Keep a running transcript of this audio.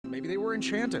Maybe they were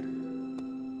enchanted.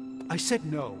 I said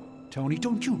no. Tony,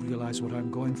 don't you realize what I'm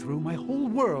going through? My whole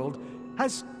world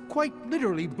has quite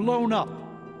literally blown up.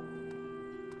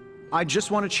 I just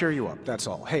want to cheer you up, that's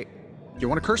all. Hey, you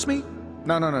want to curse me?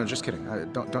 No, just kidding.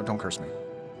 Don't curse me.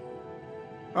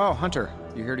 Oh, Hunter,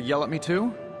 you here to yell at me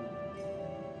too?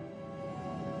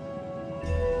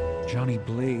 Johnny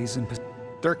Blaze and...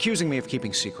 They're accusing me of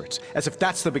keeping secrets, as if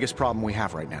that's the biggest problem we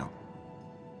have right now.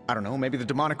 I don't know, maybe the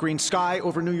demonic green sky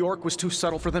over New York was too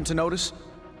subtle for them to notice?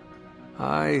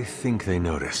 I think they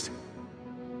noticed.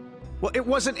 Well, it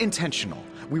wasn't intentional.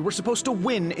 We were supposed to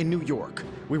win in New York.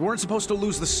 We weren't supposed to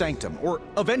lose the Sanctum, or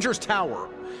Avengers Tower.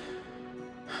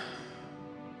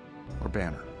 Or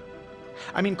Banner.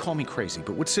 I mean, call me crazy,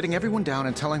 but would sitting everyone down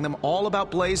and telling them all about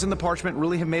Blaze and the Parchment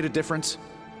really have made a difference?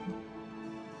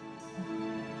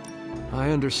 I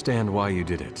understand why you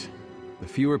did it. The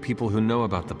fewer people who know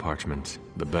about the Parchment,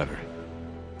 the better.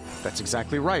 That's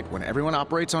exactly right. When everyone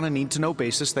operates on a need-to-know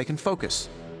basis, they can focus.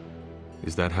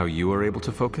 Is that how you are able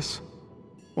to focus?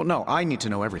 Well, no, I need to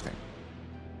know everything.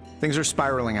 Things are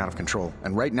spiraling out of control,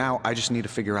 and right now, I just need to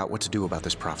figure out what to do about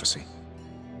this prophecy.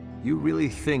 You really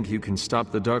think you can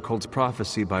stop the Darkhold's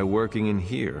prophecy by working in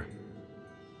here?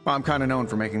 Well, I'm kind of known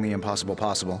for making the impossible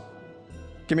possible.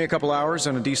 Give me a couple hours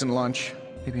and a decent lunch,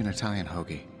 maybe an Italian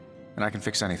hoagie, and I can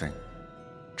fix anything.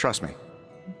 Trust me.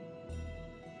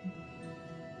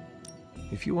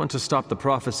 If you want to stop the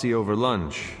prophecy over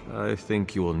lunch, I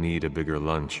think you will need a bigger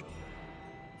lunch.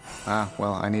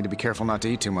 Well, I need to be careful not to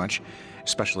eat too much,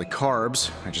 especially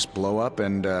carbs. I just blow up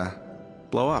and,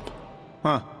 blow up.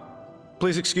 Huh.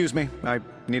 Please excuse me. I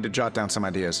need to jot down some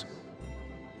ideas.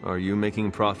 Are you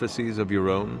making prophecies of your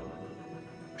own?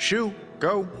 Shoo,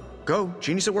 go,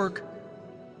 genius at work.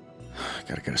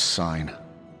 Gotta get a sign.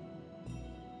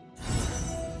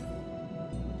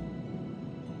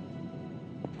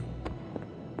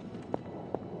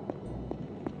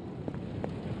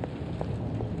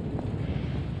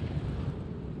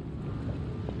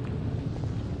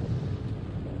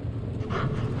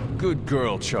 Good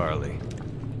girl, Charlie.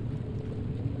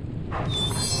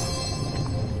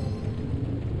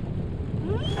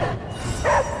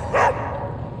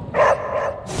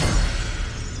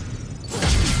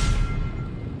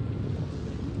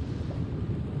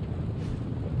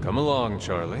 Come along,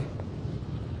 Charlie.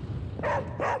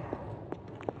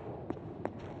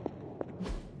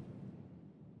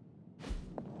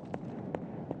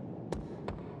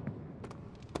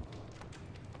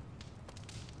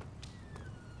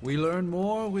 We learn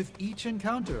more with each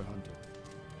encounter, Hunter.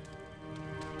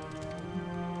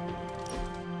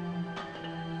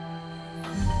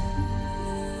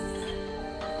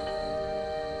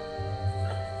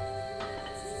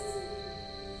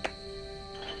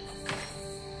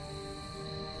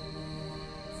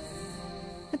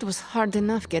 It was hard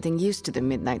enough getting used to the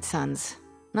Midnight Suns.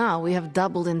 Now we have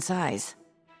doubled in size.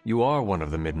 You are one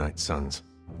of the Midnight Suns.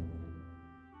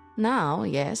 Now,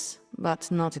 yes, but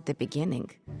not at the beginning.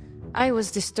 I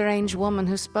was the strange woman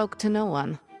who spoke to no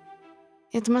one.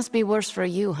 It must be worse for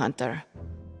you, Hunter.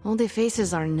 All the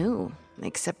faces are new,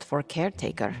 except for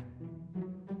Caretaker.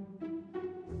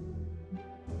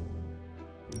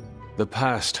 The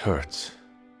past hurts.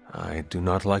 I do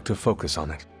not like to focus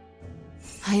on it.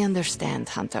 I understand,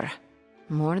 Hunter.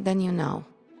 More than you know.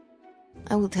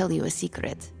 I will tell you a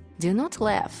secret. Do not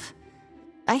laugh.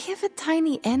 I have a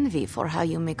tiny envy for how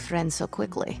you make friends so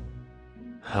quickly.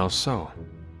 How so?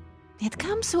 It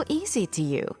comes so easy to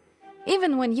you.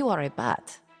 Even when you are a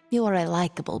bat. You are a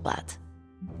likable bat.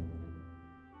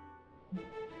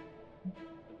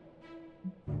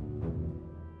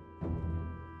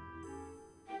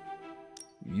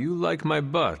 You like my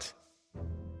butt.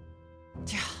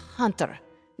 Hunter,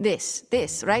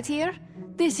 this right here,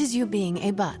 this is you being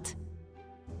a bat.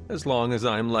 As long as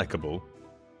I'm likable.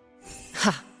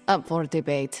 Ha! Up for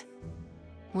debate.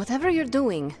 Whatever you're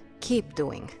doing, keep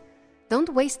doing. Don't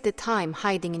waste the time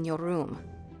hiding in your room.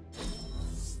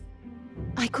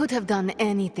 I could have done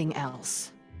anything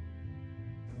else.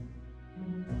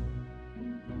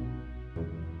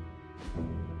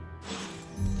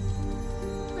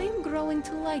 I'm growing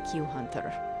to like you,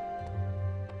 Hunter.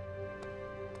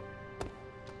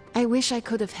 I wish I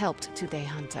could have helped today,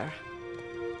 Hunter.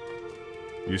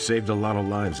 You saved a lot of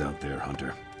lives out there,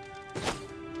 Hunter.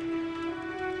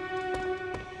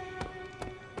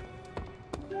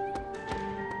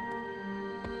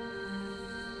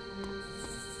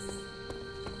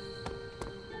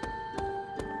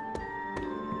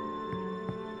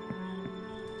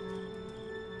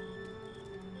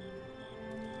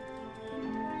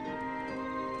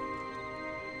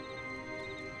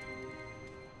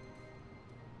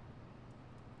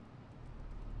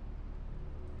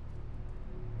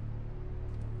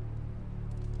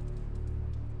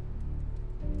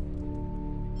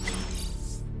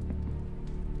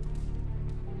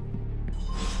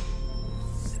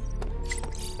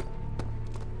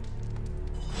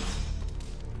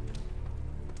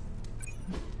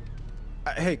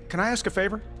 Hey, can I ask a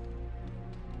favor?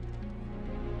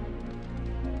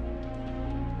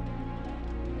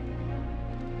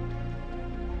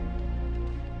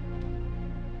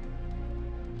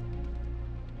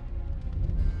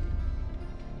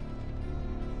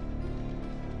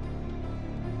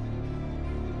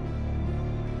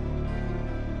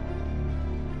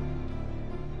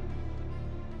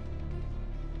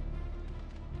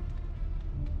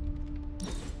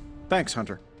 Thanks,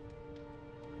 Hunter.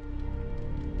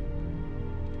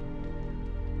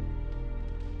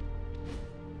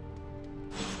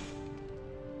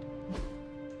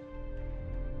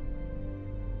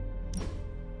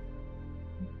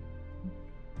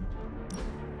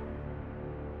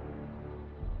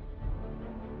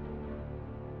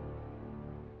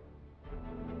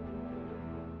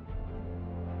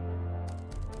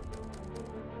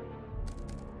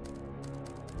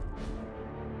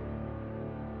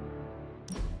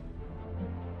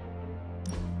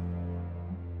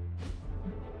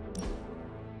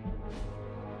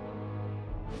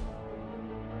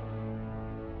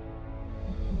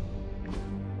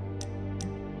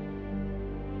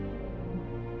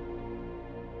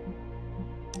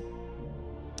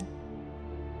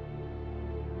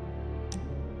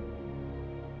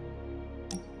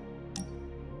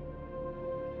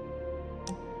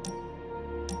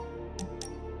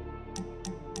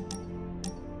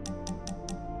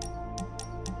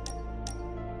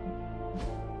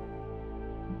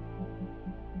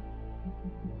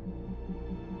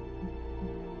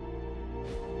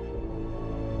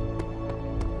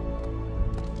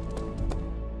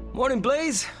 Morning,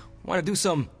 Blaze. Want to do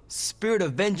some Spirit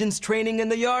of Vengeance training in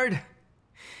the yard?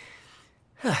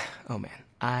 Oh man,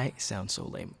 I sound so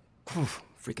lame.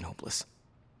 Freaking hopeless.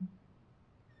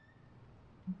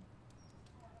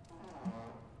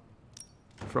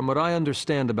 From what I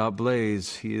understand about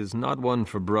Blaze, he is not one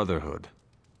for brotherhood.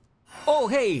 Oh,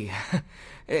 hey!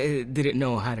 Didn't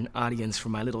know I had an audience for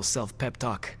my little self-pep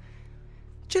talk.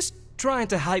 Just trying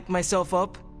to hype myself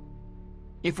up.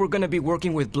 If we're gonna be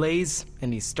working with Blaze,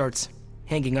 and he starts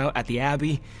hanging out at the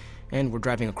Abbey, and we're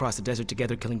driving across the desert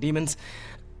together killing demons,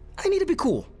 I need to be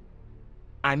cool.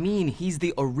 I mean, he's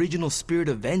the original Spirit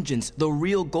of Vengeance, the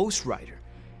real Ghost Rider.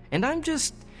 And I'm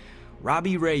just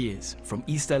Robbie Reyes from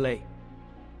East LA.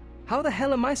 How the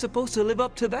hell am I supposed to live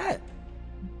up to that?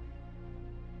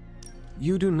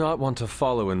 You do not want to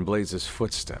follow in Blaze's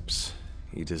footsteps.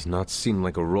 He does not seem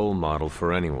like a role model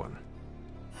for anyone.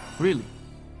 Really?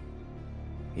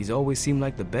 He's always seemed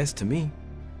like the best to me.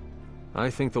 I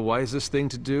think the wisest thing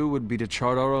to do would be to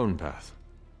chart our own path.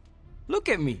 Look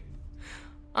at me.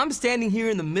 I'm standing here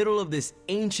in the middle of this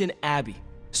ancient abbey,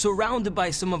 surrounded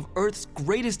by some of Earth's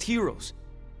greatest heroes.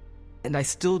 And I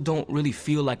still don't really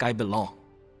feel like I belong.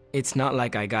 It's not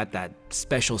like I got that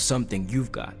special something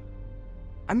you've got.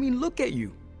 I mean, look at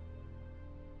you.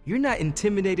 You're not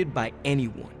intimidated by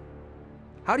anyone.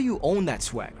 How do you own that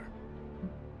swagger?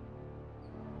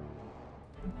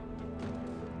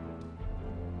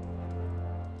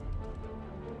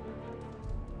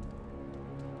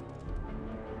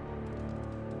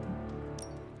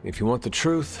 If you want the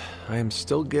truth, I am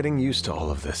still getting used to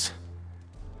all of this.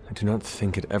 I do not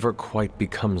think it ever quite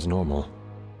becomes normal.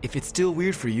 If it's still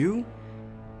weird for you,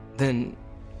 then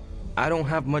I don't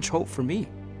have much hope for me.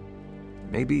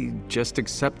 Maybe just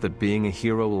accept that being a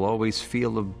hero will always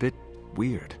feel a bit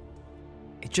weird.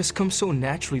 It just comes so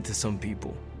naturally to some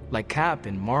people, like Cap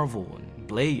and Marvel and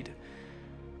Blade.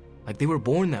 Like they were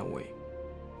born that way.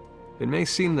 It may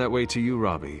seem that way to you,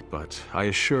 Robbie, but I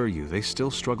assure you, they still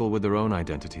struggle with their own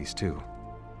identities, too.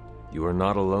 You are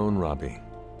not alone, Robbie.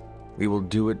 We will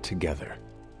do it together.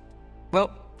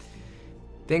 Well,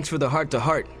 thanks for the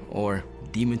heart-to-heart, or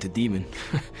demon-to-demon,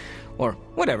 or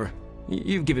whatever.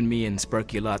 You've given me and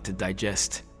Sparky a lot to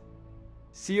digest.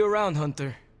 See you around,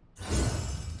 Hunter.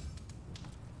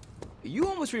 You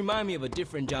almost remind me of a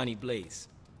different Johnny Blaze.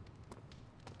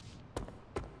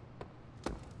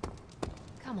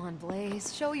 Come on,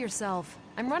 Blaze, show yourself.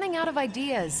 I'm running out of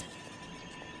ideas.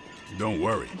 Don't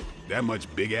worry. That much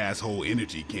big asshole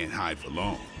energy can't hide for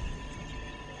long.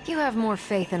 You have more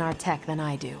faith in our tech than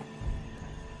I do.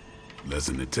 Less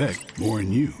in the tech, more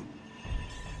in you.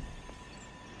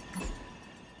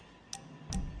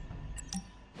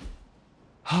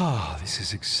 Ah, this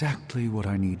is exactly what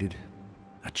I needed.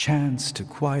 A chance to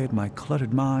quiet my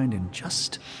cluttered mind and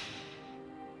just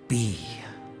be.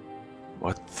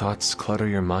 What thoughts clutter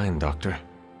your mind, Doctor?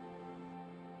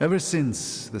 Ever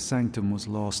since the Sanctum was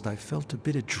lost, I felt a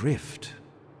bit adrift.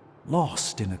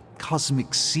 Lost in a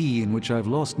cosmic sea in which I've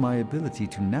lost my ability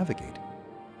to navigate.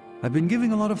 I've been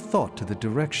giving a lot of thought to the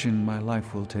direction my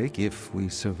life will take if we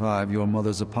survive your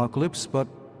mother's apocalypse, but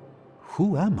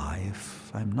who am I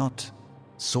if I'm not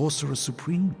Sorcerer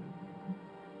Supreme?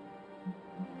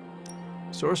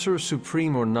 Sorcerer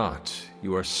Supreme or not,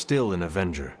 you are still an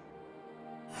Avenger.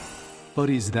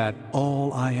 But is that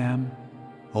all I am?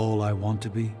 All I want to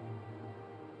be?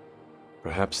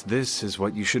 Perhaps this is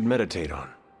what you should meditate on.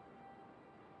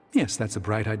 Yes, that's a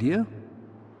bright idea.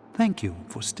 Thank you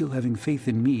for still having faith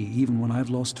in me even when I've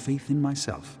lost faith in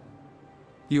myself.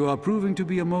 You are proving to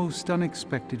be a most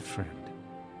unexpected friend.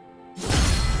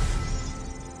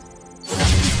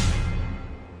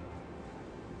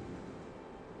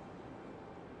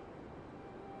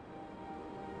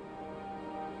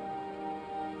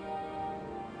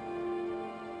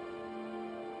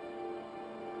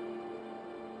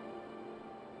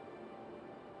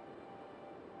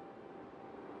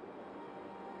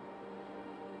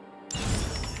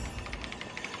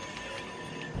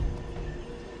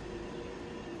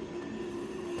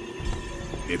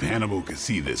 If Hannibal could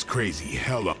see this crazy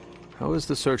hell up. How is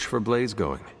the search for Blaze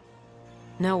going?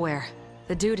 Nowhere.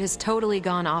 The dude has totally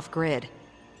gone off-grid.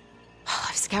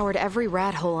 I've scoured every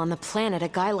rat hole on the planet a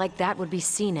guy like that would be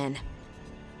seen in.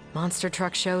 Monster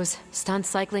truck shows, stunt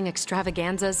cycling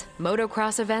extravaganzas,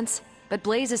 motocross events, but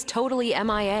Blaze is totally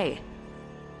MIA.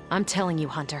 I'm telling you,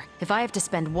 Hunter, if I have to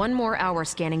spend one more hour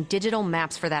scanning digital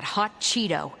maps for that hot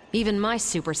Cheeto, even my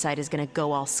super sight is gonna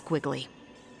go all squiggly.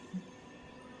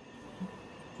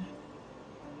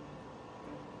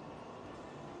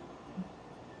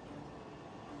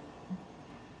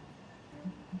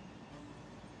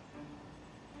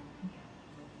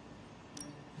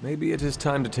 Maybe it is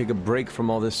time to take a break from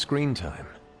all this screen time.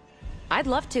 I'd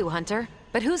love to, Hunter,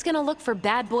 but who's gonna look for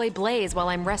Bad Boy Blaze while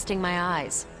I'm resting my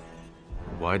eyes?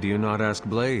 Why do you not ask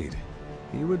Blade?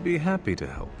 He would be happy to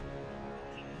help.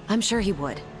 I'm sure he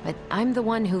would, but I'm the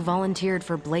one who volunteered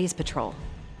for Blaze Patrol.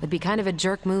 It'd be kind of a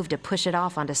jerk move to push it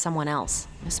off onto someone else,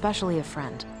 especially a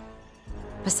friend.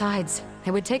 Besides,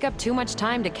 it would take up too much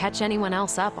time to catch anyone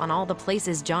else up on all the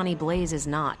places Johnny Blaze is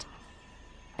not.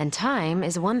 And time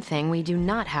is one thing we do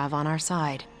not have on our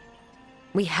side.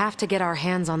 We have to get our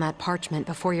hands on that parchment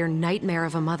before your nightmare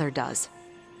of a mother does.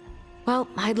 Well,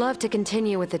 I'd love to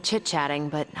continue with the chit-chatting,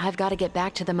 but I've got to get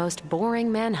back to the most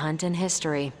boring manhunt in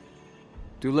history.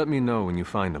 Do let me know when you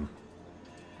find him.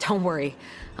 Don't worry,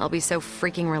 I'll be so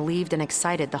freaking relieved and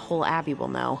excited the whole Abbey will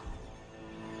know.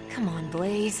 Come on,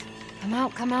 Blaze.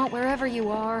 Come out wherever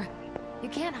you are. You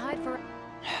can't hide for...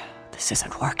 This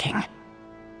isn't working.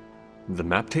 The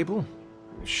map table?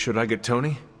 Should I get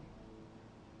Tony?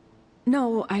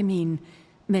 No, I mean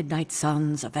Midnight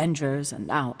Suns, Avengers, and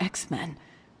now X-Men.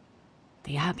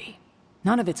 The Abbey.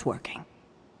 None of it's working.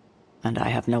 And I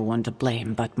have no one to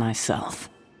blame but myself.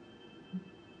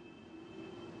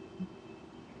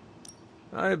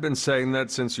 I've been saying that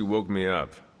since you woke me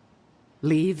up.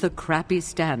 Leave the crappy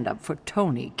stand-up for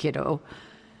Tony, kiddo.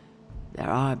 There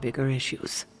are bigger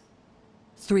issues.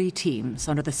 3 teams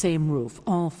under the same roof,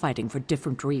 all fighting for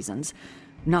different reasons.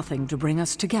 Nothing to bring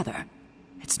us together.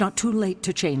 It's not too late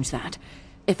to change that.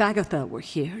 If Agatha were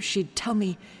here, she'd tell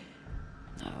me...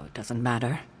 Oh, it doesn't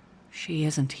matter. She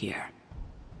isn't here.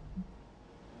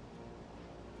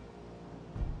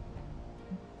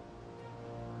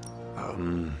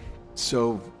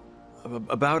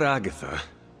 About Agatha.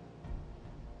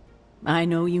 I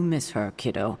know you miss her,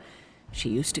 kiddo. She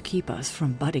used to keep us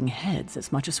from butting heads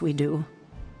as much as we do.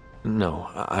 No,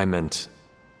 I meant...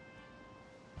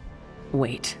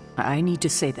 Wait, I need to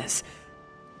say this.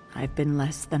 I've been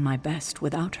less than my best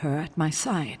without her at my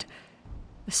side.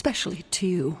 Especially to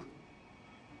you.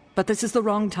 But this is the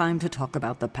wrong time to talk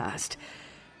about the past.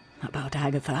 About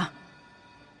Agatha.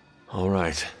 All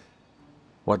right.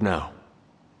 What now?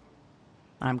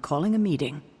 I'm calling a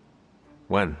meeting.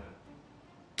 When?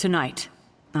 Tonight.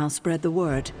 I'll spread the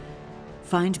word.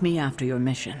 Find me after your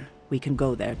mission. We can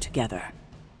go there together.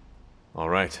 All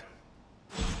right.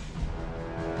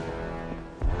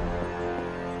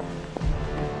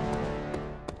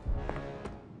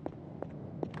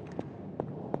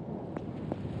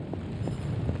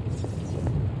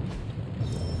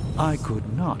 I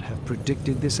could not have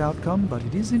predicted this outcome, but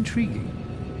it is intriguing.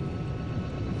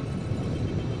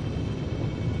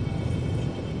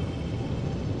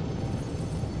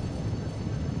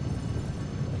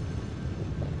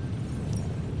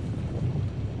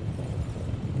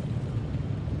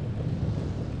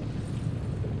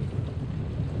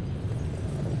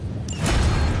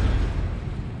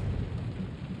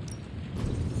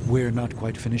 We're not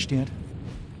quite finished yet.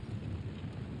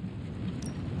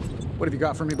 What have you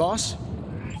got for me, boss?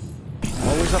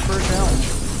 Always up for a challenge.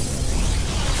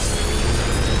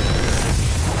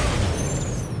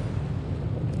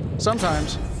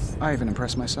 Sometimes, I even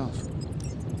impress myself.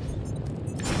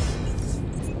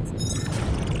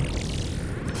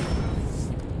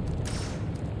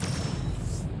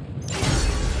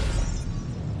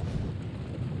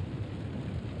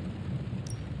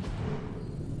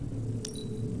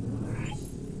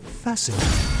 Fascinating.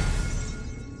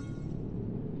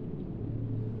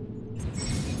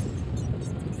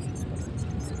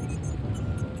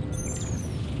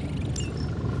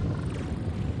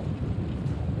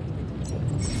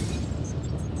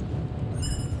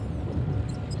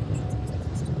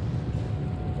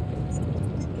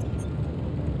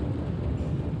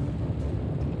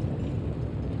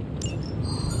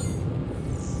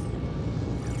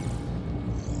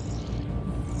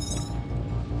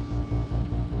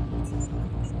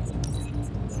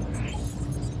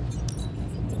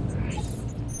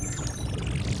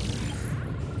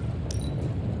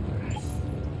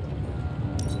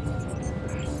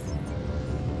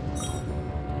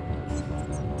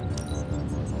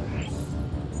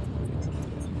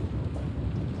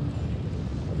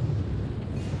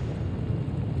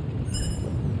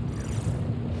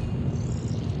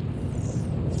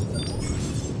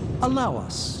 Allow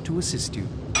us to assist you.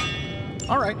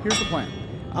 All right, here's the plan.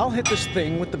 I'll hit this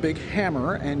thing with the big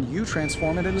hammer, and you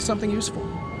transform it into something useful.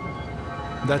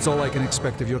 That's all I can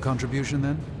expect of your contribution,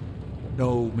 then?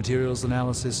 No materials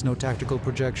analysis, no tactical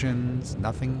projections,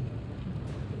 nothing?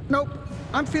 Nope.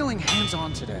 I'm feeling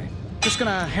hands-on today. Just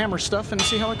gonna hammer stuff and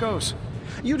see how it goes.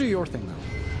 You do your thing,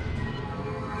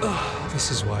 though. Ugh, this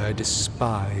is why I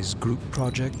despise group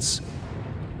projects.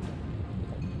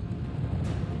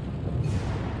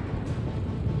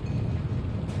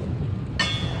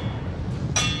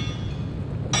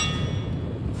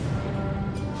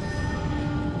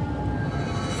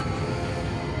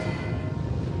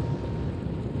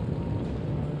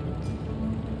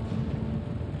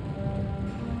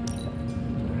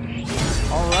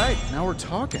 Now we're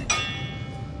talking.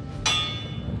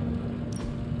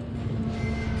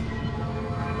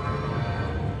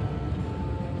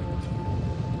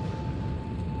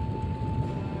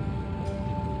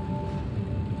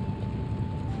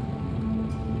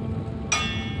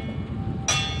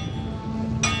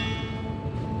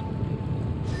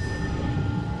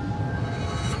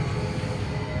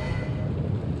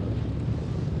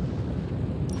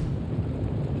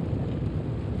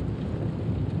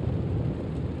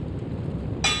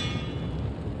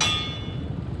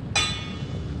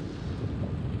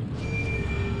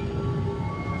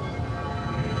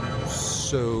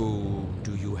 So,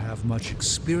 do you have much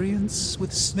experience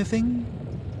with smithing?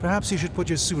 Perhaps you should put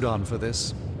your suit on for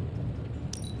this.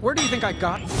 Where do you think I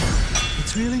got?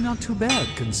 It's really not too bad,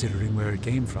 considering where it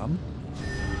came from.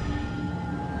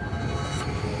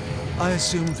 I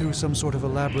assume through some sort of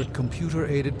elaborate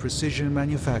computer-aided precision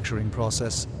manufacturing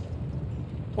process.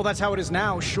 Well, that's how it is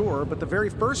now, sure, but the very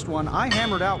first one I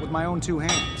hammered out with my own two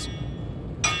hands.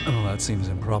 Oh, that seems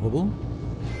improbable.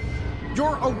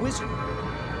 You're a wizard.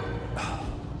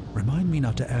 Remind me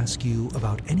not to ask you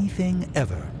about anything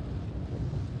ever.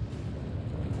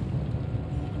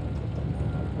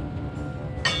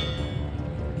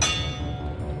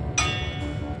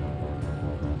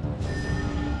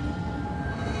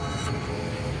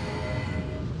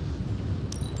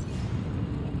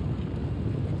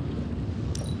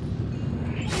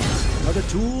 Another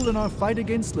tool in our fight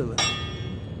against Lilith.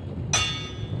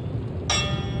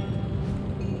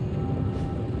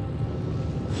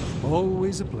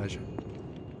 Always a pleasure.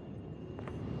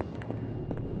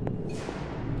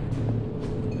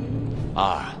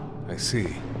 Ah, I see.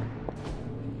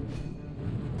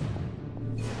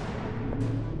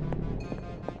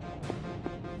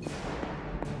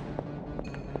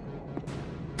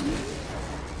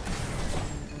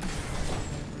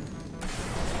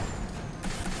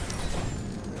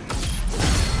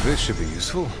 This should be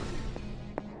useful.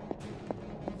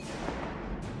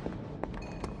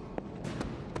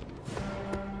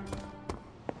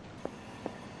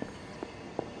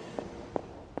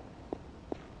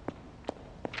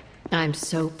 I'm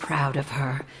so proud of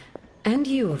her. And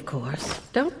you, of course.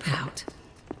 Don't pout.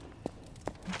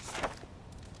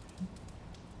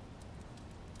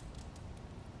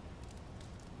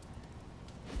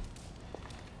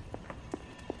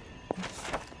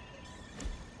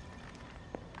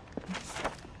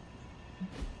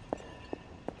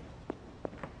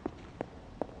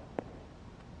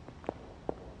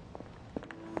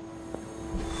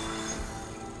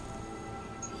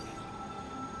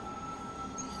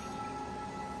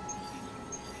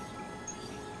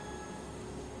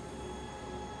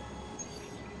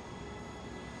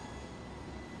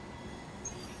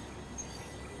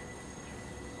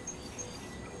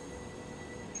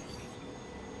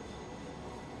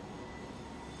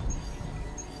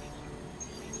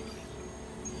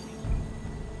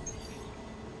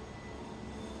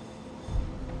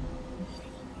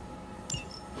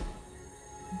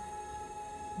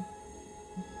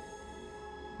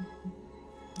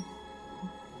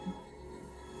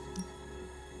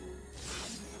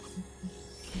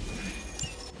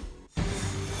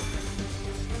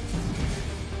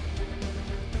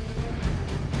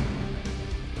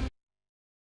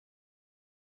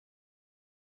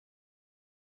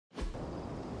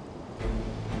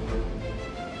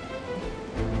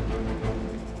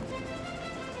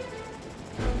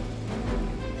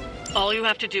 All you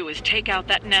have to do is take out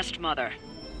that nest mother.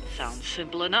 Sounds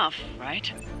simple enough,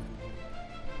 right?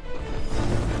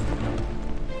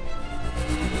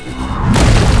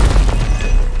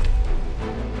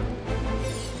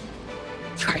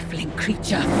 Trifling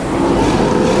creature.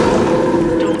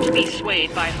 Don't be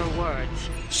swayed by her words.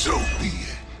 So be it.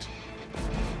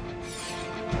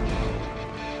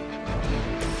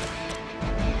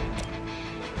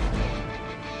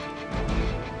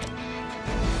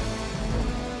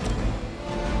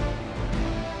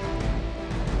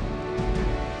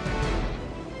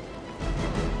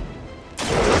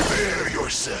 Prepare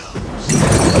yourselves.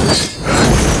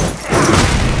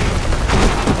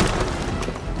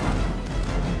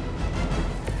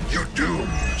 You doom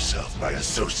yourself by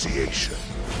association.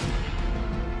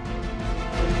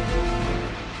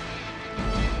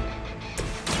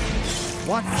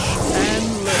 Watch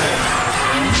and learn.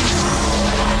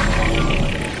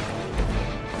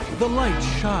 The light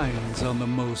shines on the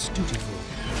most dutiful.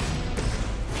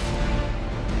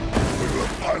 We will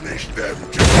punish them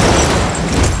too.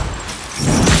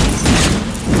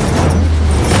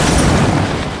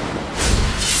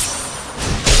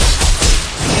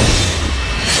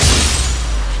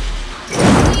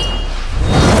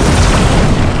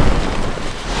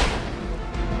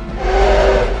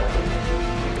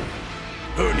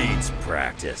 Who needs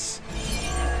practice?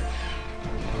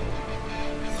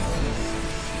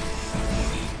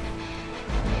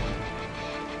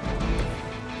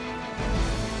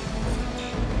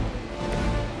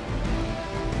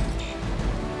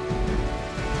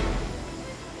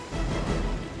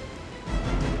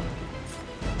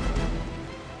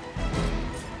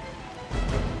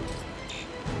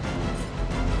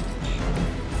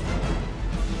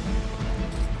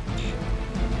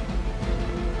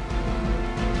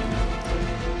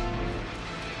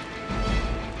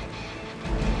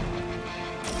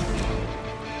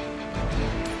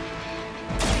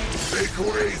 Make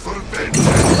way for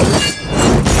vengeance!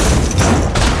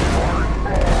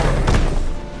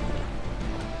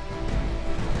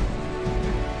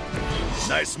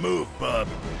 Nice move, bub.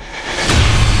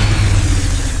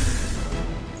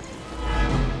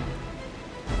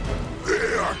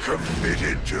 They are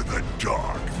committed to the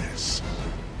darkness.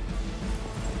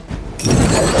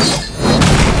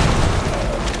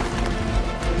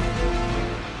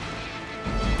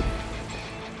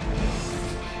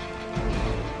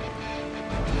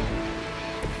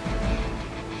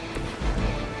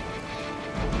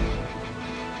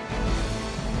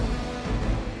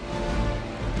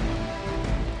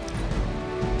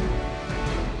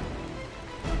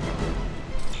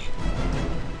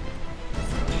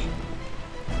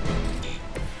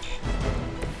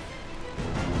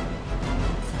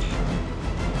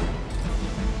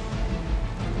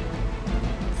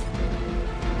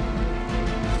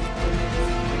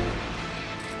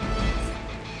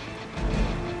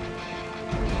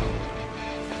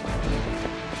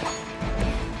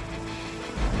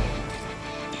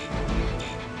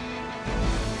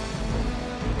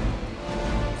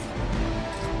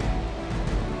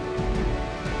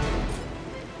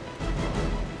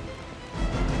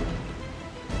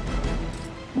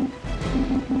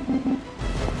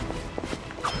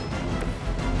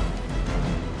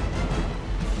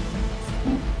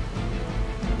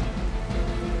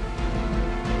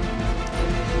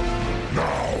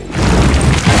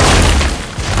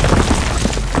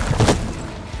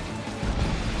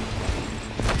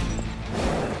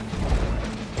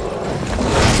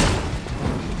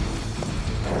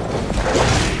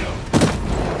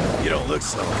 Look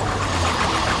so.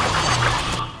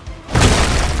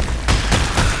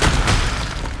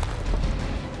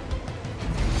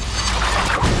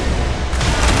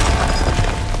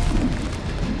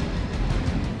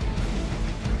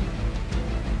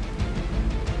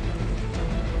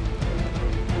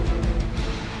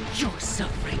 Your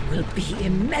suffering will be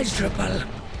immeasurable.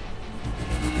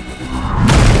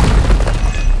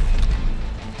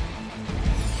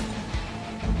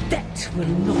 That will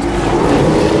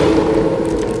not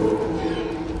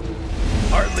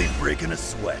Hardly breaking a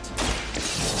sweat.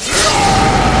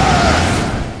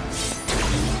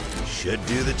 Should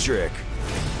do the trick.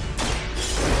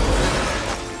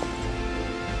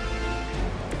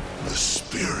 The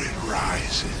spirit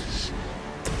rises.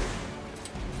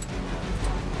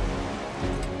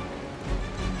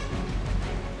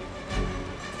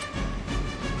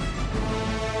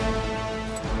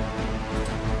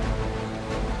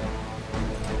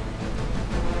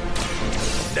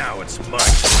 Now it's mine.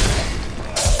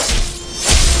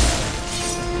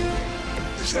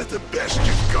 Is that the best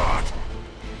you've got?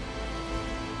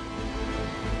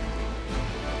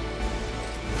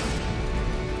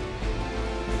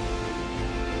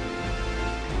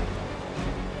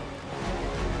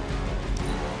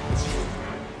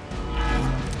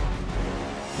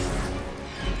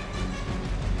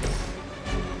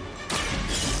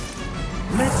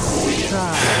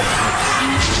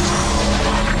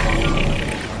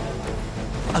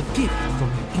 A gift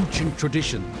from ancient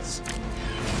traditions.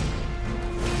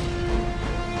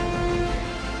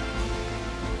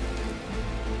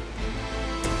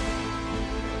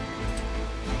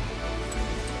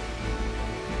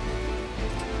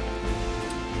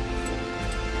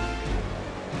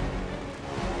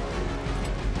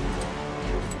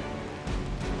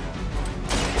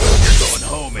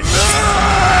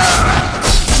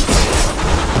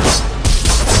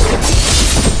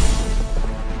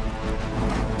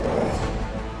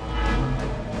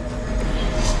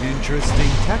 Interesting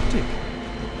tactic.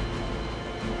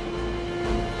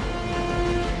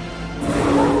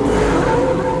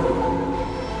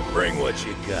 Bring what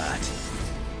you got.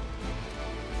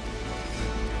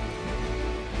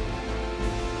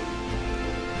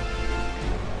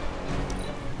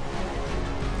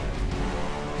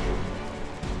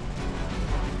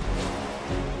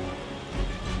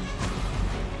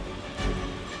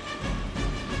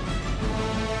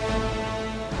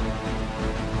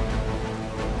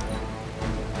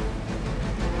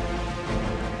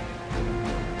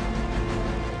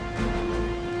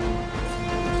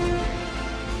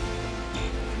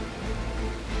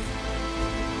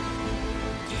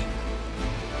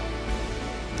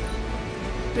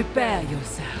 Prepare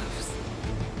yourselves.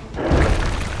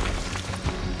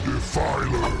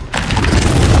 Defiler!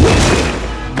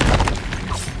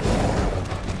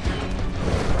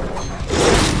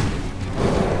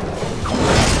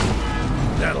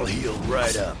 That'll heal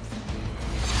right up.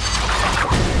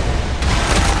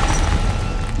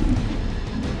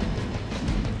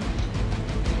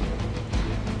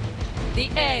 The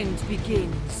end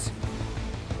begins.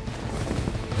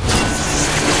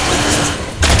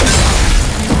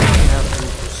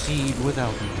 Proceed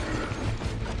without me.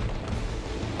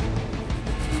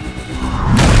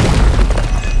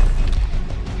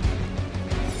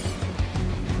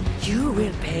 You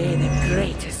will pay the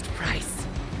greatest price.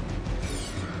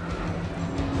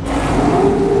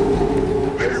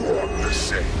 They want the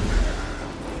same.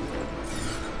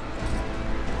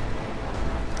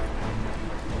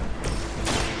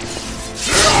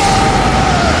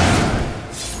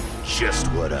 Just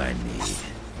what I need.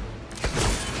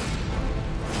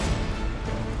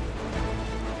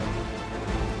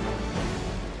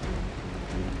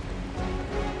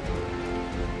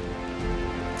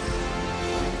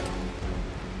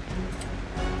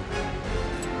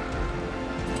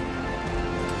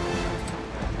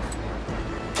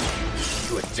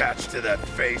 You attached to that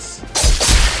face?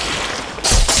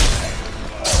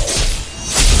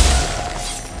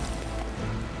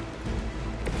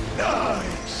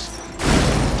 Nice!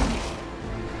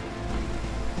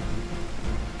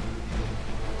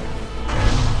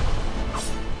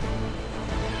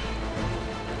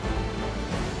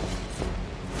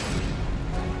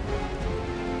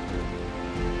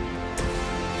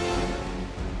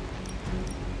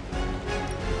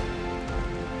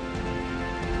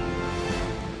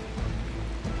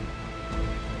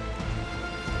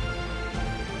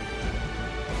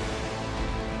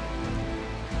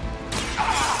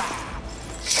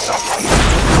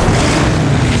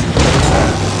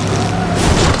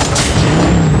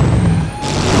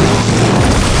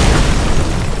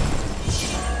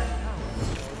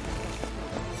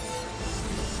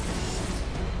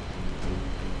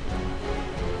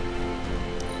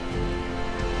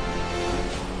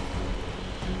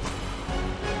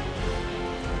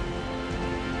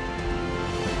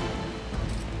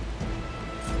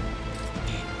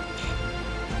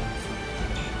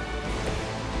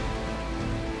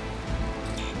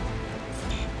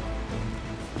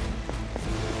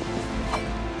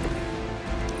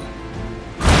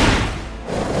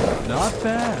 Not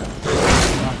bad.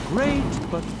 Not great,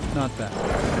 but not bad.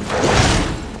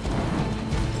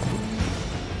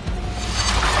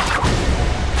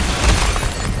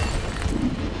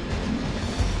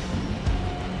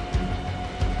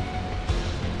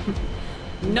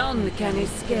 None can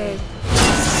escape.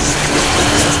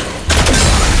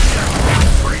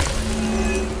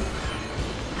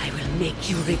 I will make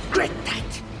you regret that.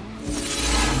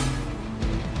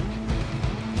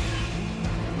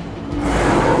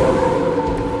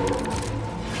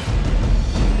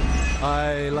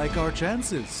 I like our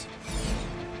chances.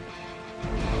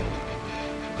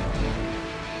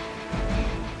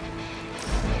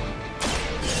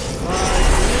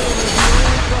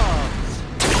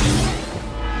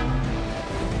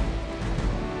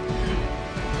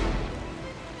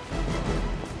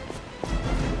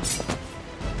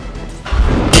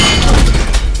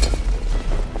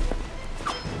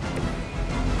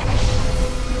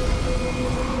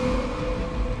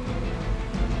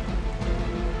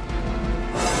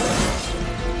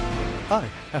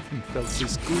 haven't felt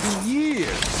this good in years.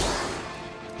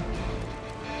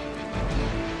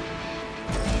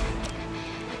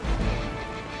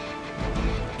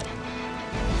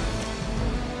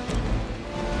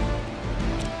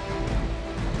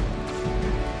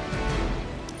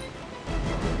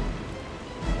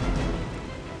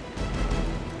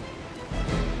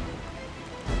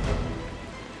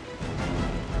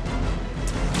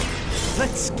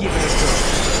 Let's give it a go.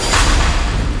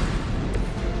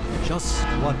 Just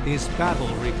what this battle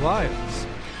requires.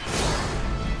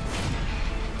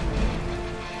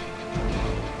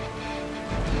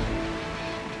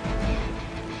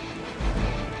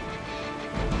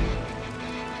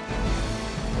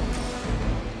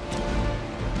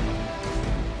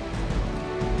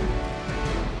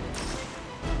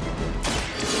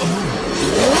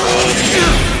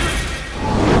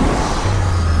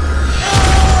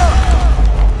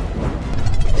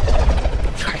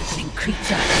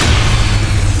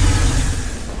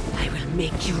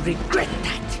 Make you regret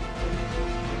that.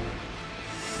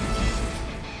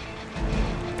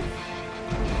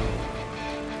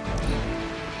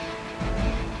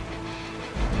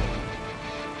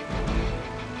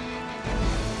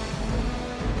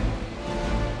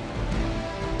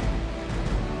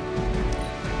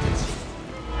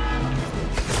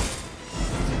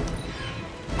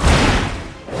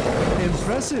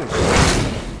 Impressive.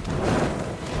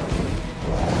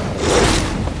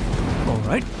 All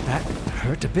right, that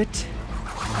hurt a bit.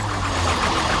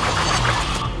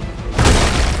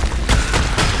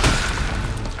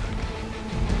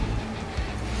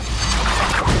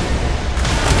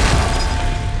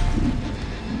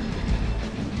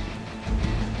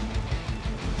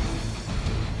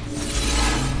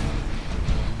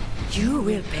 You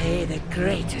will pay the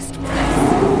greatest price.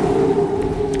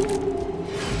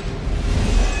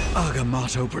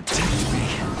 Agamotto, protect me.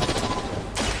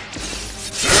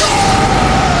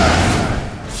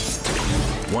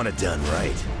 Want it done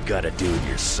right, gotta do it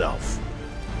yourself.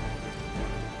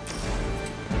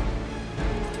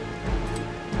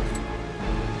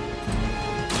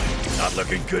 Not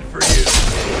looking good for you.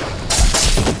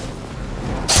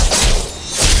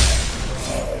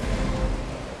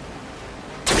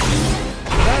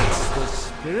 That's the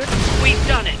spirit. We've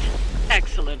done it.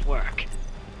 Excellent work.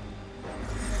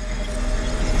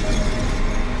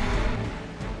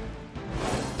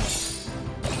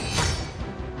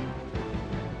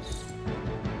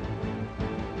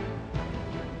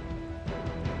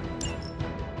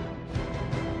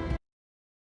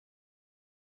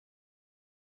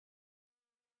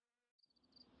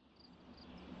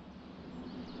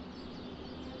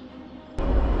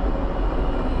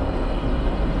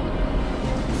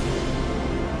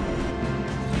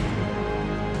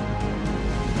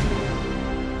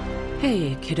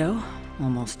 Hey, kiddo.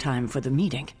 Almost time for the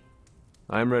meeting.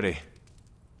 I'm ready.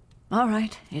 All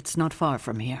right, it's not far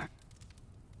from here.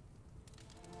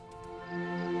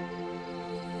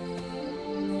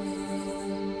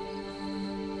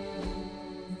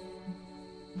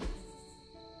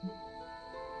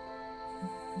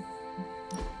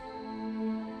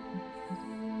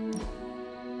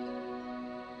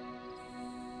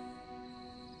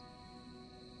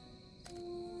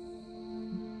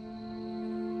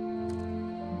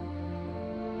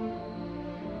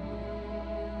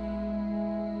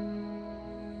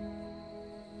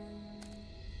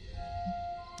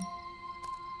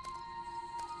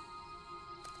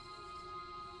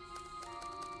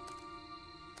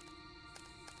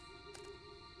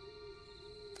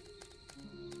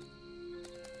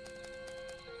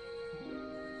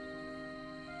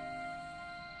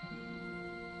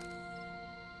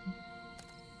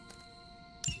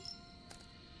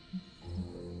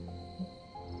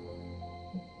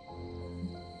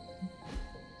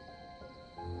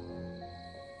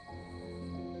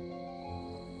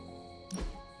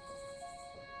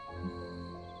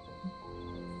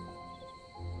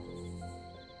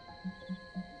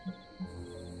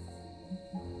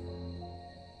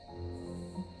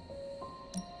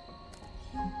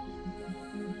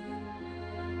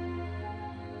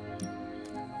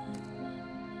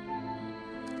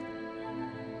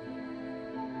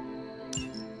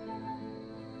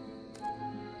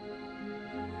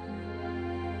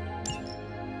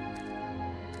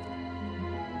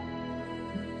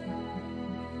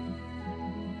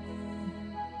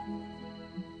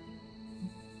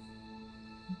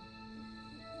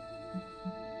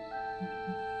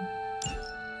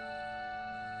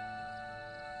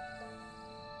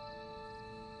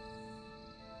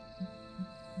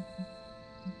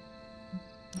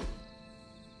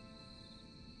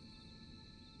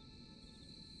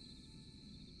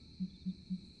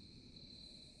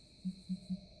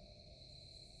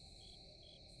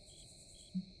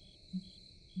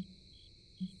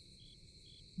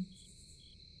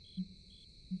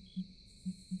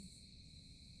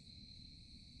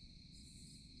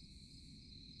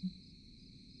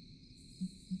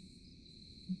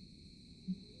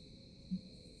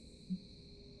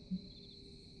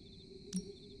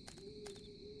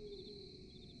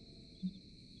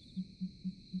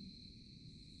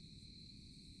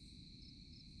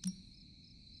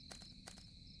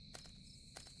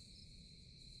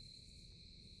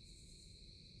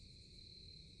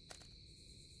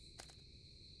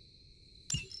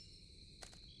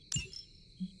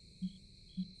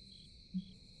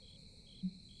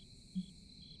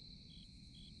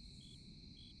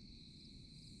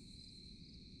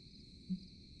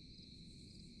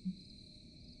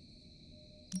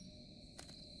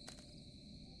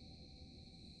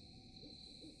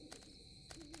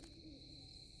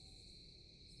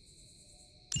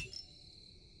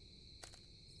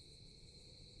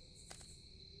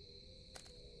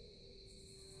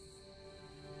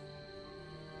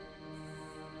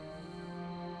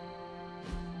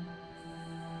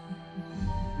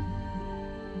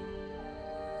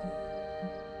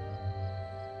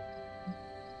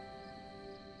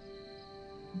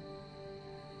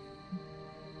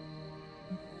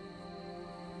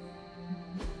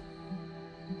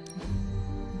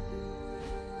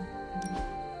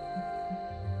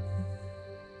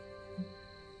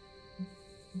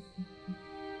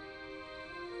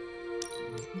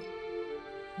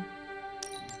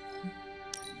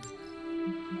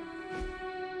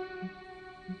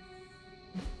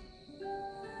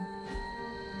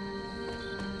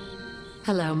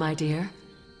 Hello, my dear.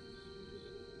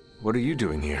 What are you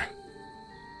doing here?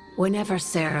 Whenever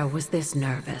Sarah was this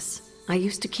nervous, I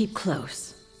used to keep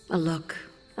close. A look,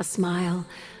 a smile,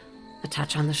 a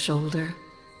touch on the shoulder.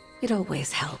 It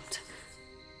always helped.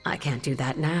 I can't do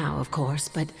that now, of course,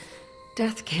 but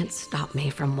death can't stop me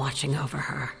from watching over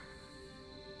her.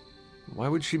 Why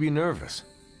would she be nervous?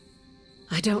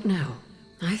 I don't know.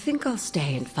 I think I'll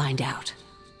stay and find out.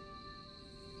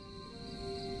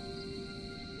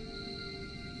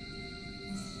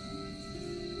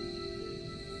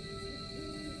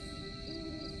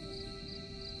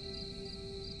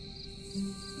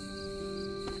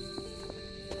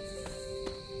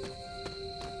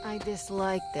 I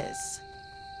dislike this.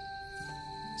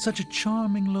 Such a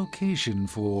charming location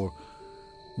for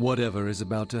whatever is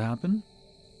about to happen.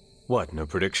 What, no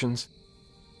predictions?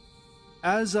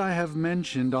 As I have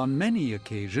mentioned on many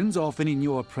occasions, often in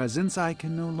your presence, I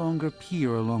can no longer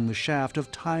peer along the shaft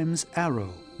of time's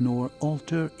arrow, nor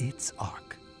alter its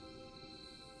arc.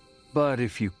 But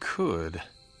if you could...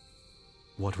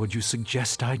 What would you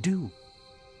suggest I do?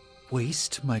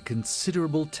 Waste my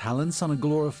considerable talents on a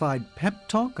glorified pep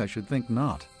talk? I should think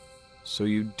not. So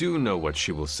you do know what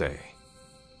she will say?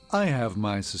 I have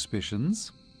my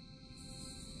suspicions.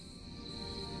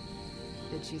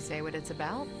 Did she say what it's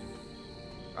about?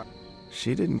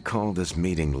 She didn't call this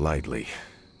meeting lightly.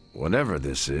 Whatever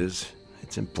this is,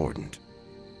 it's important.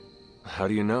 How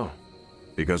do you know?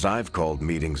 Because I've called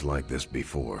meetings like this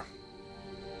before.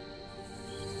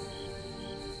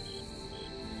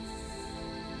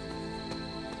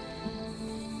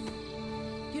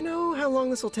 You know how long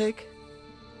this will take?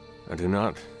 I do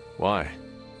not. Why?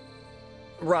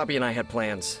 Robbie and I had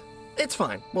plans. It's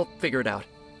fine. We'll figure it out.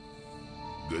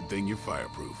 Good thing you're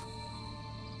fireproof.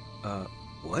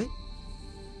 What?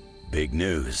 Big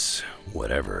news,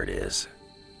 whatever it is.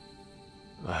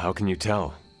 How can you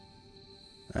tell?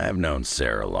 I've known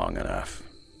Sarah long enough.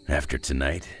 After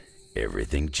tonight,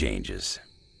 everything changes.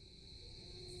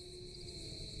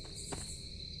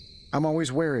 I'm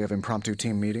always wary of impromptu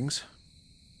team meetings.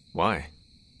 Why?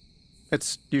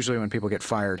 It's usually when people get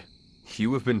fired.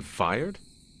 You have been fired?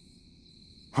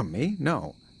 Me?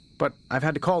 No. But I've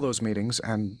had to call those meetings,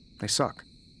 and they suck.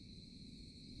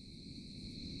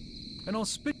 And I'll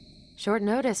spit. Short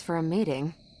notice for a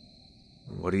meeting.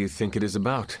 What do you think it is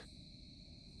about?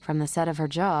 From the set of her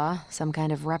jaw, some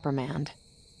kind of reprimand.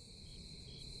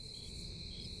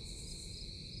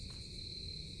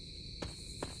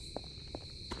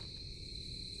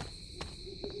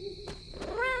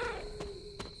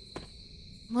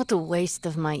 What a waste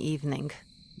of my evening.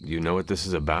 You know what this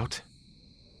is about?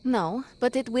 No,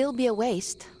 but it will be a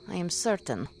waste, I am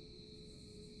certain.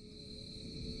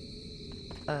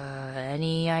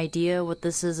 Any idea what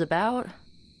this is about?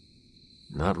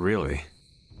 Not really.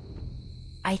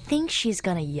 I think she's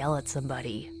gonna yell at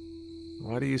somebody.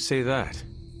 Why do you say that?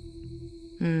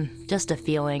 Just a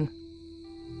feeling.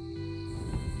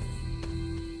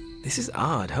 This is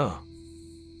odd, huh?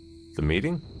 The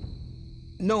meeting?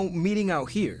 No, meeting out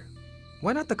here.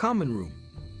 Why not the common room?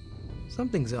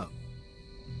 Something's up.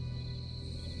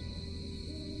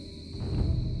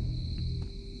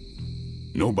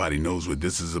 Nobody knows what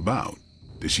this is about.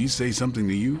 Did she say something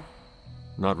to you?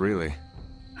 Not really.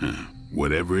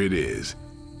 Whatever it is,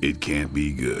 it can't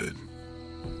be good.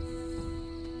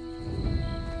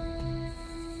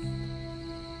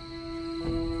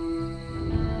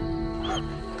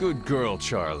 Good girl,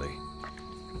 Charlie.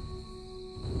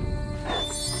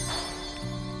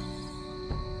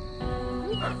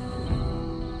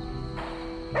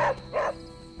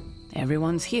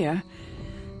 Everyone's here.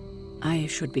 I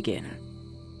should begin.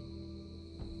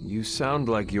 You sound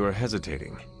like you're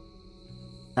hesitating.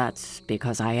 That's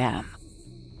because I am.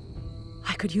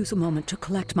 I could use a moment to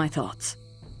collect my thoughts.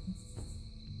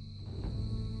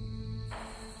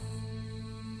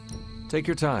 Take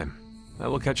your time. I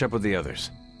will catch up with the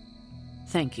others.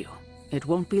 Thank you. It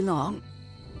won't be long.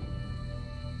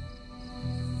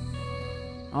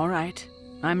 All right.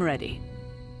 I'm ready.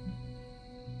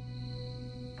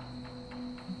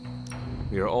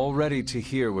 We are all ready to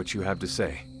hear what you have to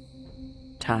say.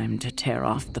 Time to tear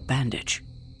off the bandage.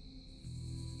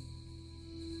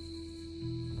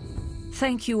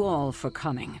 Thank you all for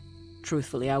coming.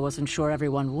 Truthfully, I wasn't sure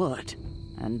everyone would.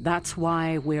 And that's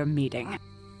why we're meeting.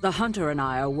 The Hunter and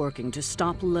I are working to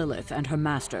stop Lilith and her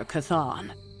master,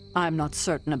 Cathan. I'm not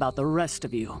certain about the rest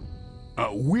of you.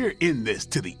 We're in this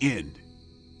to the end.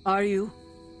 Are you?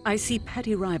 I see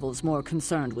petty rivals more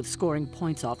concerned with scoring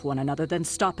points off one another than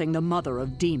stopping the mother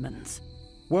of demons.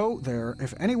 Whoa there,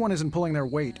 if anyone isn't pulling their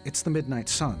weight, it's the Midnight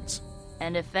Suns.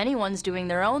 And if anyone's doing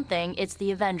their own thing, it's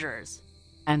the Avengers.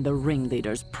 and the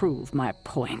ringleaders prove my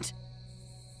point.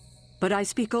 But I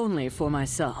speak only for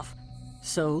myself,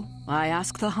 so I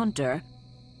ask the hunter,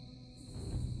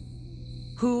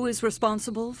 who is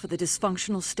responsible for the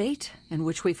dysfunctional state in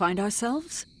which we find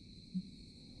ourselves?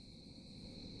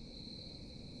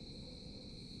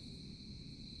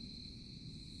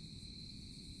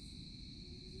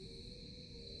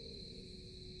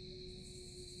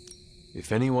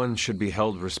 If anyone should be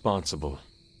held responsible,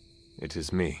 it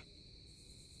is me.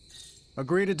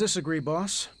 Agree to disagree,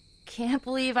 boss. Can't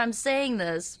believe I'm saying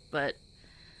this, but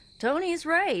Tony's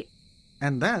right.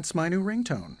 And that's my new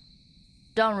ringtone.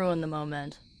 Don't ruin the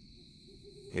moment.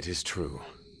 It is true.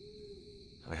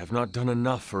 I have not done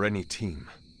enough for any team.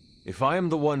 If I am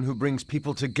the one who brings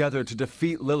people together to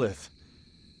defeat Lilith,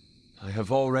 I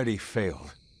have already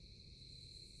failed.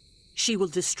 She will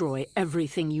destroy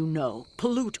everything you know,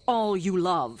 pollute all you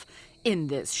love. In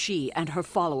this, she and her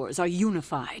followers are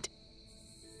unified.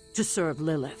 To serve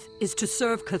Lilith is to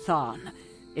serve Cthon.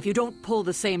 If you don't pull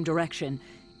the same direction,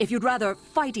 if you'd rather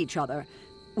fight each other,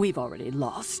 we've already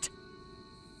lost.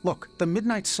 Look, the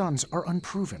Midnight Suns are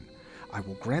unproven. I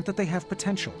will grant that they have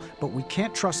potential, but we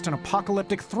can't trust an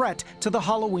apocalyptic threat to the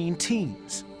Halloween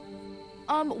teens.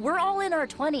 We're all in our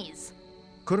 20s.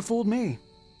 Could have fooled me.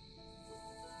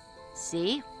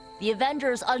 See? The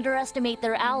Avengers underestimate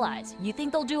their allies. You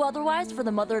think they'll do otherwise for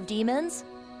the Mother of Demons?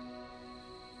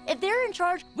 If they're in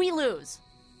charge, we lose.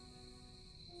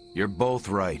 You're both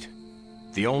right.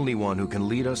 The only one who can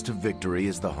lead us to victory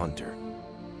is the Hunter.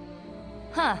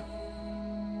 Huh.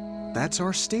 That's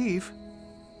our Steve.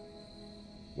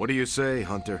 What do you say,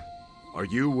 Hunter? Are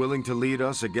you willing to lead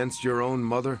us against your own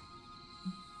mother?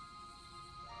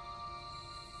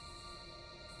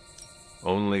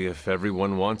 Only if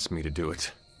everyone wants me to do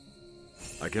it.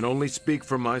 I can only speak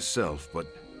for myself, but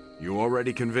you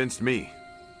already convinced me.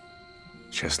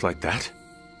 Just like that?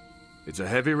 It's a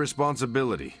heavy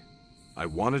responsibility. I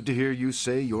wanted to hear you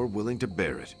say you're willing to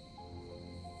bear it.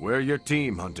 We're your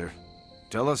team, Hunter.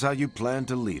 Tell us how you plan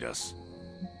to lead us.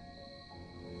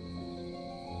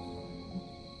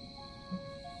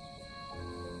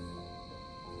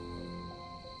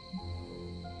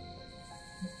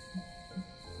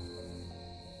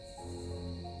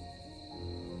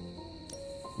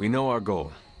 We know our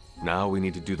goal. Now we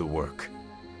need to do the work.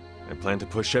 I plan to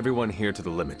push everyone here to the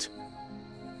limit.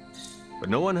 But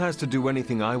no one has to do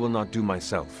anything I will not do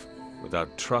myself.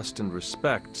 Without trust and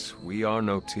respect, we are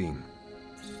no team.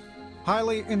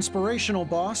 Highly inspirational,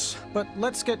 boss, but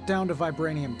let's get down to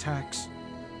vibranium tax.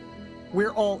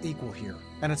 We're all equal here,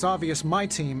 and it's obvious my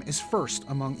team is first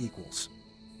among equals.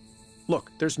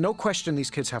 Look, there's no question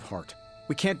these kids have heart.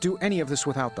 We can't do any of this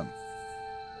without them.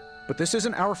 But this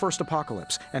isn't our first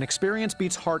apocalypse, and experience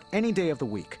beats heart any day of the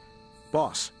week.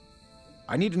 Boss,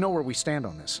 I need to know where we stand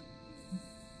on this.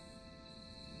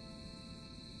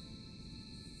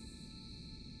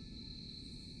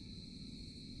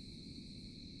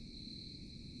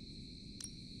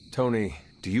 Tony,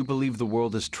 do you believe the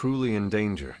world is truly in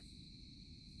danger?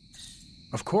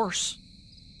 Of course.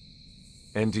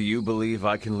 And do you believe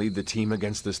I can lead the team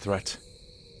against this threat?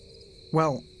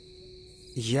 Well,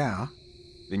 yeah.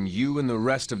 Then you and the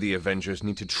rest of the Avengers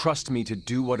need to trust me to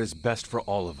do what is best for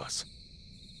all of us.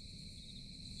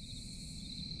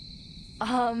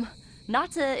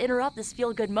 Not to interrupt this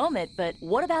feel-good moment, but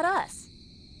what about us?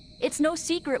 It's no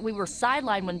secret we were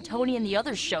sidelined when Tony and the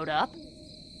others showed up.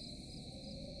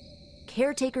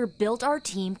 Caretaker built our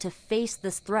team to face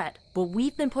this threat, but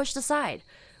we've been pushed aside.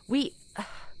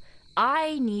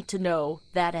 I need to know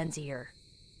that ends here.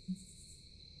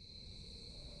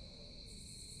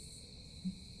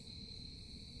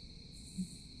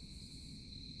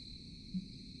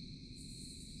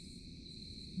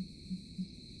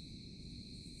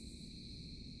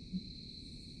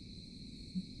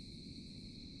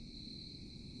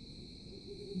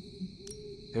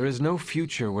 There is no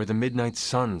future where the Midnight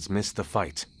Suns miss the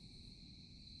fight.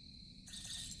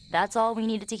 That's all we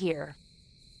needed to hear.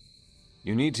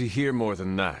 You need to hear more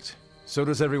than that. So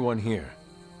does everyone here.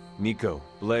 Nico,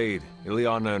 Blade,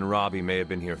 Ileana, and Robbie may have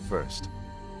been here first.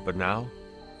 But now?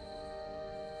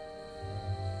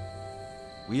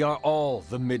 We are all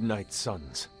the Midnight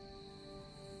Suns.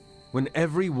 When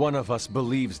every one of us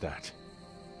believes that,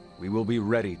 we will be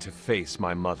ready to face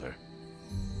my mother.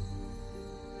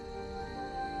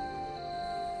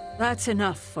 That's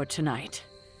enough for tonight.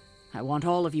 I want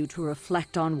all of you to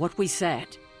reflect on what we said.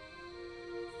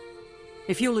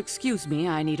 If you'll excuse me,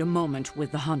 I need a moment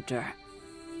with the Hunter.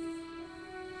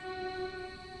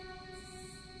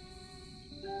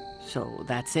 So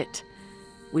that's it.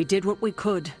 We did what we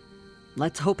could.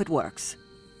 Let's hope it works.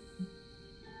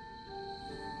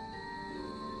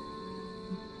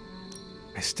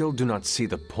 I still do not see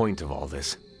the point of all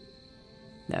this.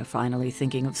 They're finally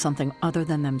thinking of something other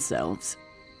than themselves.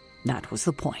 That was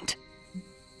the point.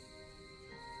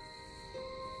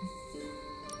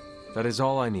 That is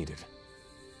all I needed.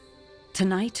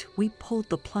 Tonight, we pulled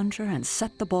the plunger and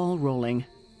set the ball rolling.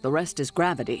 The rest is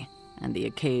gravity and the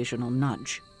occasional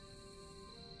nudge.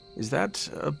 Is that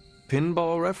a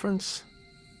pinball reference?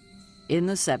 In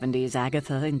the 70s,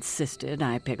 Agatha insisted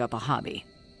I pick up a hobby.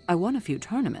 I won a few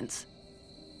tournaments.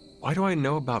 Why do I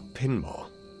know about pinball?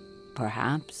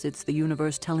 Perhaps it's the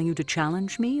universe telling you to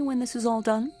challenge me when this is all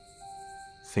done?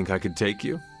 Think I could take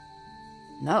you?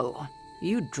 No,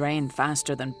 you drain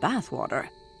faster than bathwater.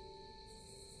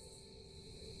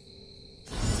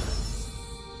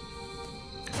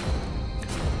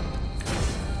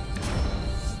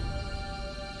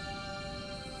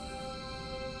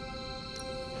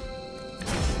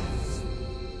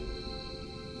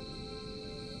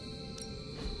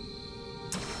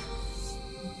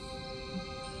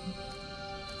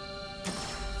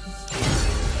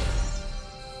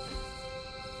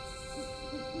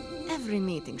 Every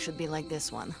meeting should be like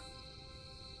this one.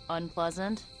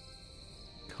 Unpleasant?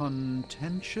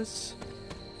 Contentious?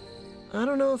 I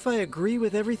don't know if I agree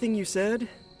with everything you said.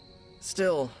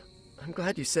 Still, I'm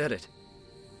glad you said it.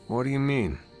 What do you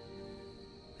mean?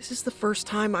 This is the first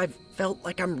time I've felt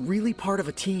like I'm really part of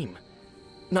a team.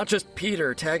 Not just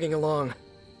Peter tagging along.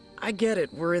 I get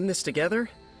it, we're in this together.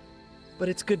 But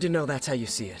it's good to know that's how you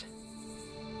see it.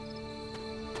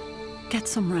 Get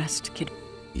some rest, kid.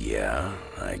 Yeah,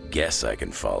 I guess I can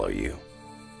follow you.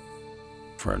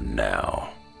 For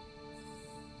now.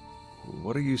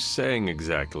 What are you saying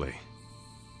exactly?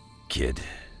 Kid,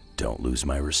 don't lose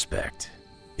my respect.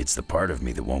 It's the part of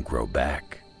me that won't grow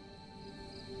back.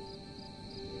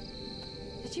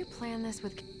 Did you plan this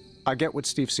with... I get what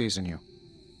Steve sees in you.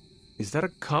 Is that a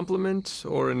compliment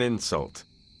or an insult?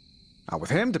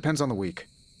 With him, depends on the week.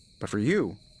 But for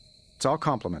you, it's all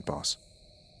compliment, boss.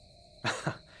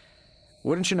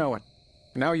 Wouldn't you know it?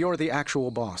 Now you're the actual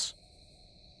boss.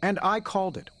 And I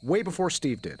called it, way before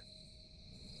Steve did.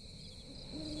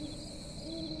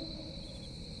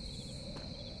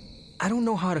 I don't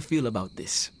know how to feel about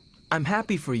this. I'm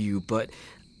happy for you, but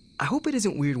I hope it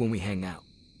isn't weird when we hang out.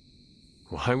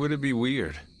 Why would it be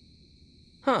weird?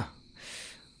 Huh.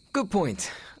 Good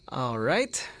point. All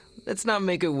right. Let's not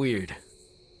make it weird.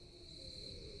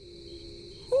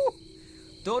 Whew.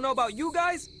 Don't know about you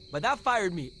guys, but that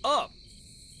fired me up.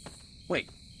 Wait,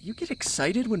 you get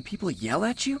excited when people yell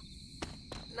at you?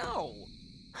 No.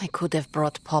 I could have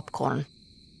brought popcorn.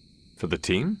 For the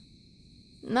team?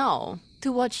 No,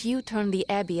 to watch you turn the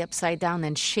Abbey upside down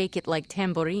and shake it like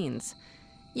tambourines.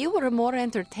 You were more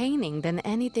entertaining than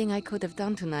anything I could have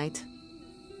done tonight.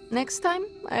 Next time,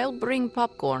 I'll bring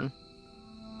popcorn.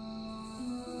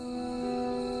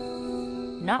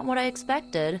 Not what I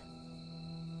expected.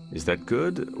 Is that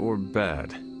good or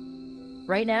bad?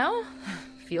 Right now?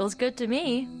 Feels good to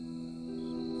me.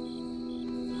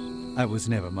 I was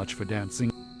never much for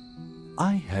dancing.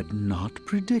 I had not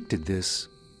predicted this.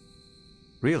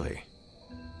 Really?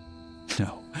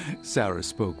 No. Sarah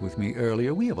spoke with me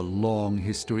earlier. We have a long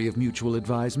history of mutual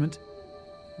advisement.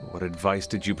 What advice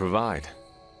did you provide?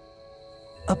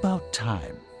 About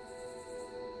time.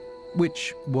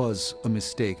 Which was a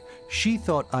mistake. She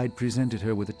thought I'd presented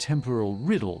her with a temporal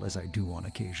riddle, as I do on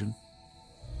occasion.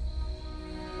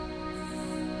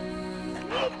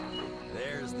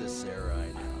 There's the Sarah I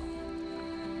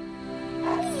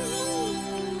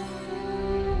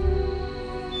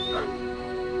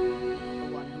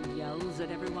The one who yells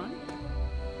at everyone?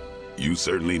 You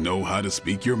certainly know how to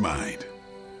speak your mind.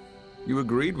 You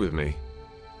agreed with me.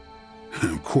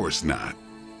 Of course not.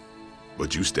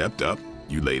 But you stepped up,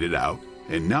 you laid it out,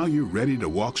 and now you're ready to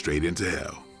walk straight into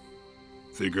hell.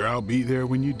 Figure I'll be there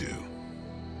when you do.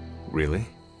 Really?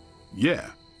 Yeah,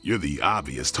 you're the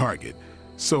obvious target,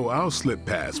 so I'll slip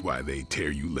past why they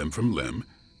tear you limb from limb.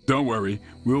 Don't worry,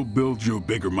 we'll build you a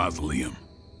bigger mausoleum.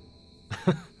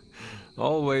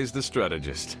 Always the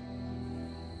strategist.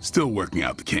 Still working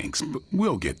out the kinks, but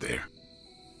we'll get there.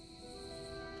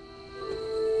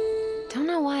 Don't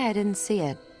know why I didn't see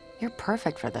it. You're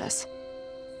perfect for this.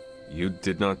 You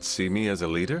did not see me as a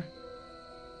leader?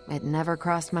 It never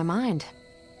crossed my mind.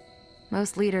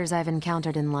 Most leaders I've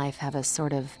encountered in life have a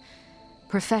sort of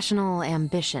professional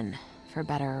ambition, for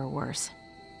better or worse.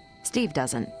 Steve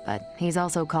doesn't, but he's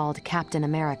also called Captain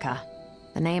America.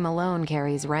 The name alone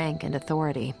carries rank and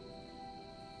authority.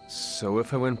 So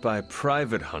if I went by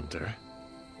Private Hunter...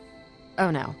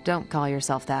 Oh no, don't call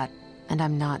yourself that. And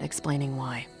I'm not explaining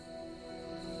why.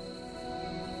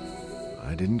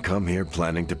 I didn't come here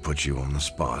planning to put you on the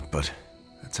spot, but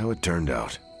That's how it turned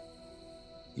out.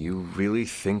 You really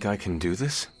think I can do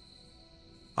this?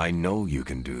 I know you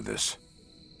can do this.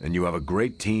 And you have a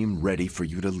great team ready for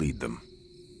you to lead them.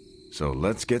 So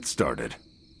let's get started.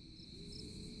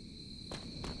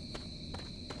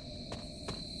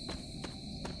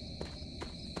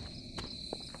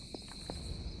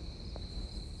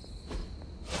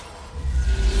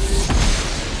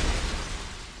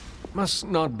 Must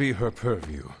not be her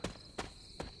purview.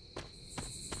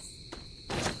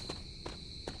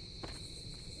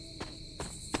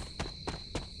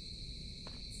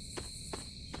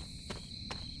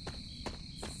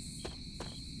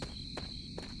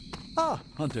 Ah,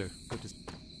 Hunter. Good to...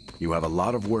 You have a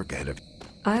lot of work ahead of you.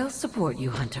 I'll support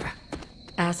you, Hunter,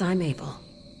 as I'm able.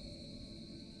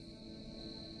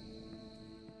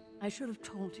 I should have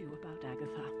told you about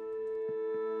Agatha.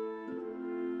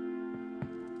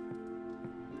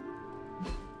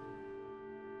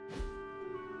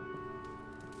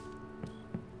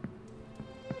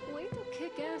 Way to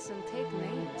kick ass and take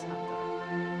names, Hunter.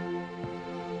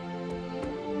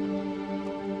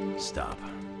 Stop.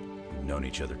 We've known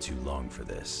each other too long for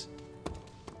this.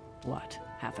 What,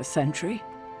 half a century?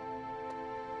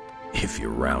 If you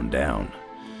round down.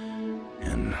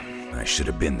 And I should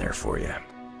have been there for you.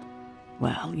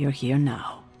 Well, you're here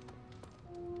now.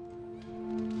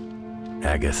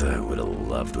 Agatha would have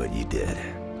loved what you did.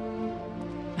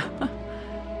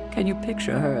 Can you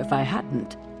picture her if I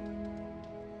hadn't?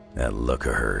 That look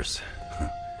of hers.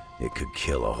 It could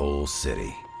kill a whole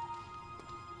city.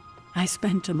 I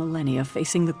spent a millennia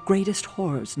facing the greatest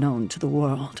horrors known to the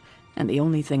world, and the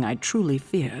only thing I truly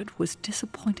feared was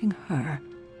disappointing her.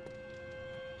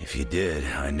 If you did,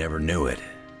 I never knew it.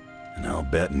 And I'll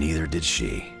bet neither did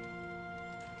she.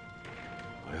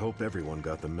 I hope everyone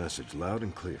got the message loud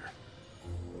and clear.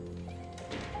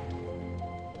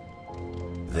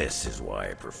 This is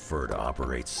why I prefer to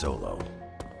operate solo.